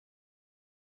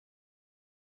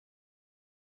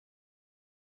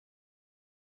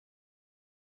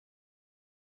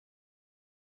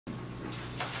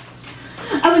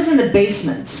was in the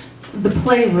basement, the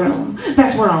playroom.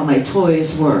 That's where all my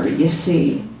toys were, you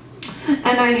see.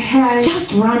 And I had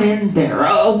just run in there,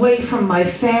 away from my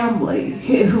family,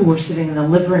 who were sitting in the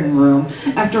living room,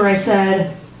 after I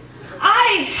said,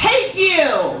 "I hate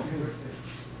you!"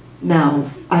 Now,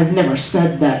 I've never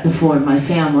said that before in my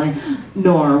family,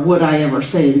 nor would I ever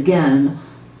say it again.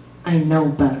 I know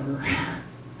better.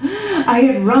 I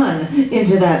had run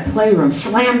into that playroom,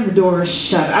 slammed the door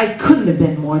shut. I couldn't have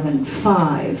been more than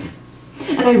 5.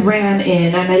 And I ran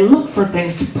in and I looked for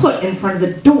things to put in front of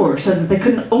the door so that they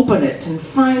couldn't open it and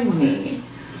find me.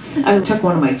 I took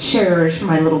one of my chairs from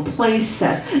my little play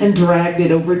set and dragged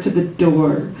it over to the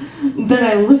door. Then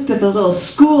I looked at the little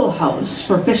schoolhouse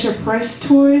for Fisher-Price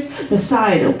toys. The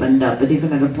side opened up, it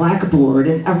even had a blackboard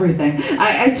and everything.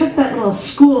 I took that little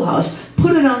schoolhouse,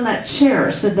 put it on that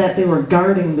chair so that they were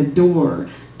guarding the door,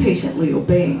 patiently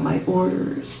obeying my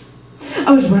orders.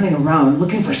 I was running around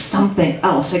looking for something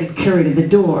else I could carry to the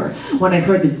door when I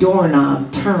heard the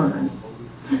doorknob turn.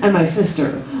 And my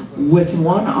sister, with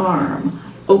one arm,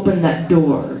 opened that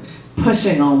door,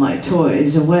 pushing all my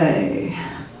toys away.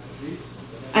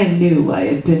 I knew I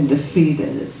had been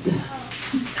defeated. Did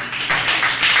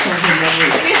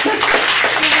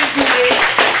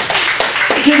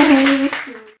I